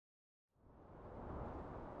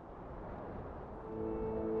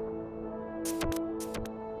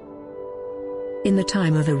In the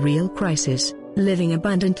time of a real crisis, living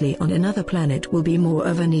abundantly on another planet will be more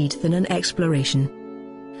of a need than an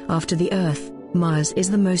exploration. After the Earth, Mars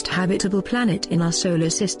is the most habitable planet in our solar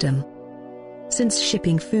system. Since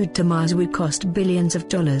shipping food to Mars would cost billions of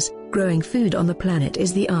dollars, growing food on the planet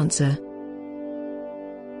is the answer.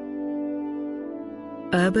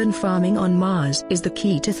 Urban farming on Mars is the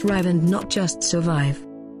key to thrive and not just survive.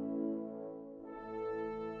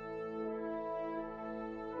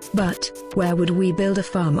 But, where would we build a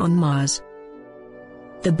farm on Mars?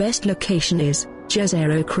 The best location is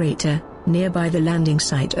Jezero Crater, nearby the landing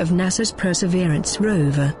site of NASA's Perseverance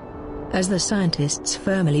rover. As the scientists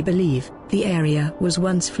firmly believe, the area was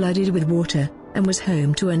once flooded with water, and was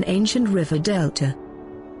home to an ancient river delta.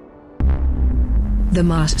 The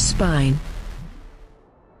MarSpine.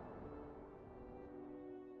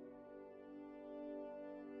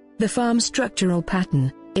 The farm's structural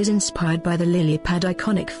pattern is inspired by the lily pad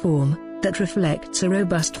iconic form that reflects a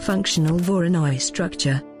robust functional Voronoi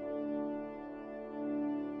structure.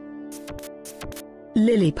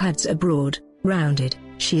 Lily pads are broad, rounded,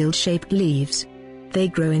 shield-shaped leaves. They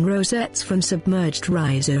grow in rosettes from submerged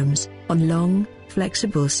rhizomes, on long,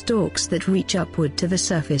 flexible stalks that reach upward to the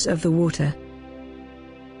surface of the water.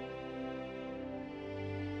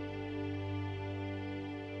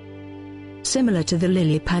 Similar to the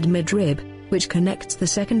lily pad midrib, which connects the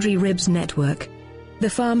secondary ribs network. The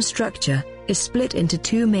farm structure is split into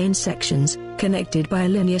two main sections, connected by a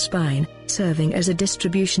linear spine, serving as a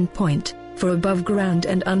distribution point for above-ground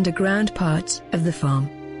and underground parts of the farm,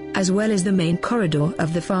 as well as the main corridor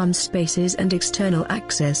of the farm's spaces and external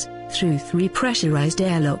access through 3 pressurized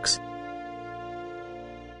airlocks.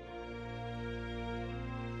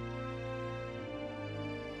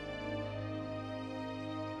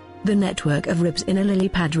 The network of ribs in a lily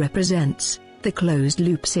pad represents the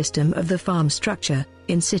closed-loop system of the farm structure,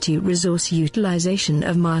 in-situ resource utilization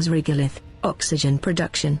of Mars regolith, oxygen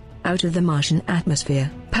production out of the Martian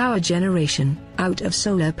atmosphere, power generation out of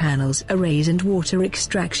solar panels arrays and water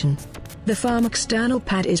extraction. The farm external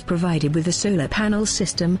pad is provided with a solar panel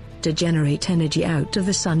system to generate energy out of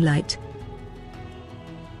the sunlight.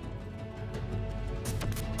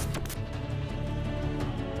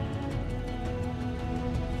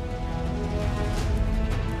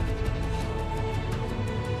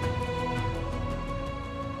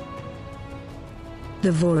 The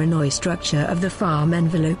Voronoi structure of the farm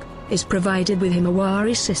envelope is provided with a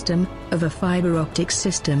Himawari system of a fiber optic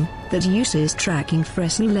system that uses tracking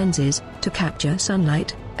Fresnel lenses to capture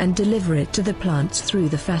sunlight and deliver it to the plants through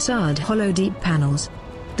the facade hollow deep panels.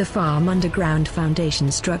 The farm underground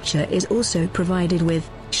foundation structure is also provided with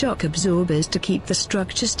shock absorbers to keep the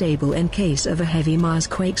structure stable in case of a heavy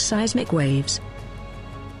Marsquake seismic waves.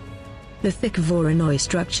 The thick Voronoi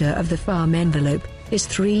structure of the farm envelope is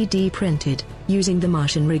 3D printed, using the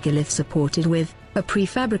Martian regolith supported with a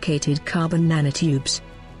prefabricated carbon nanotubes.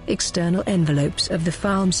 External envelopes of the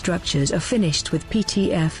farm structures are finished with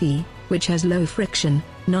PTFE, which has low friction,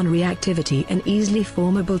 non-reactivity and easily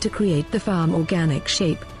formable to create the farm organic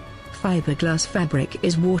shape. Fiberglass fabric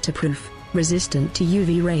is waterproof, resistant to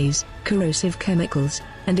UV rays, corrosive chemicals,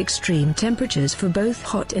 and extreme temperatures for both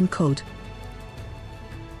hot and cold.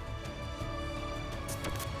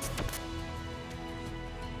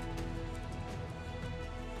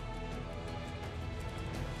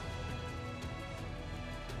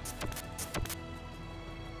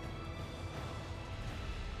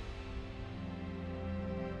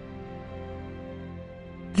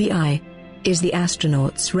 The Eye is the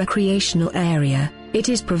astronauts' recreational area. It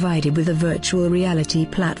is provided with a virtual reality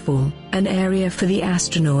platform, an area for the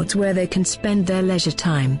astronauts where they can spend their leisure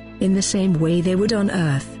time, in the same way they would on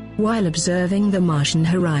Earth, while observing the Martian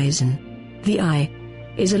horizon. The Eye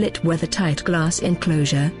is a lit weathertight glass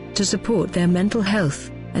enclosure, to support their mental health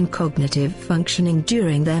and cognitive functioning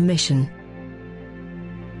during their mission.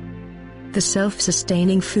 The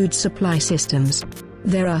self-sustaining food supply systems.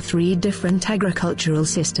 There are 3 different agricultural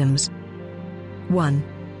systems. 1.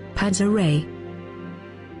 Pads array.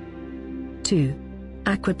 2.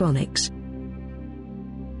 Aquaponics.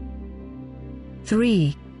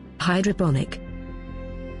 3. Hydroponic.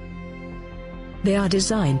 They are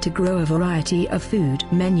designed to grow a variety of food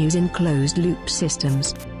menus in closed-loop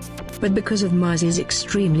systems. But because of Mars's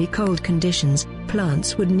extremely cold conditions,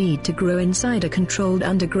 plants would need to grow inside a controlled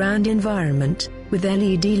underground environment, with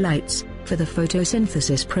LED lights, for the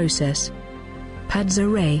photosynthesis process. Pads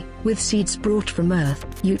array, with seeds brought from Earth,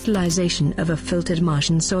 utilization of a filtered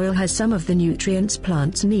Martian soil has some of the nutrients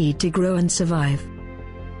plants need to grow and survive.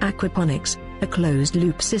 Aquaponics, a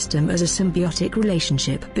closed-loop system as a symbiotic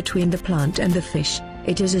relationship between the plant and the fish,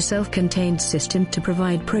 It is a self-contained system to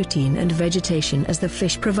provide protein and vegetation as the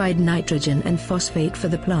fish provide nitrogen and phosphate for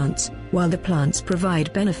the plants, while the plants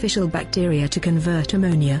provide beneficial bacteria to convert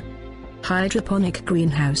ammonia. Hydroponic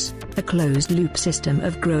greenhouse, a closed-loop system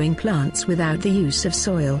of growing plants without the use of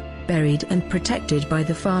soil, buried and protected by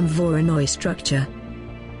the farm Voronoi structure.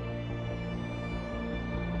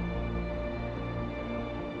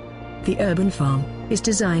 The urban farm is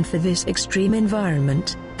designed for this extreme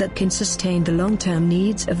environment that can sustain the long-term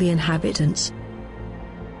needs of the inhabitants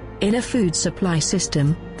in a food supply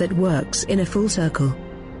system that works in a full circle.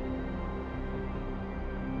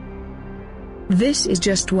 This is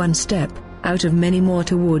just one step out of many more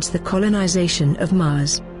towards the colonization of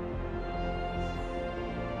Mars.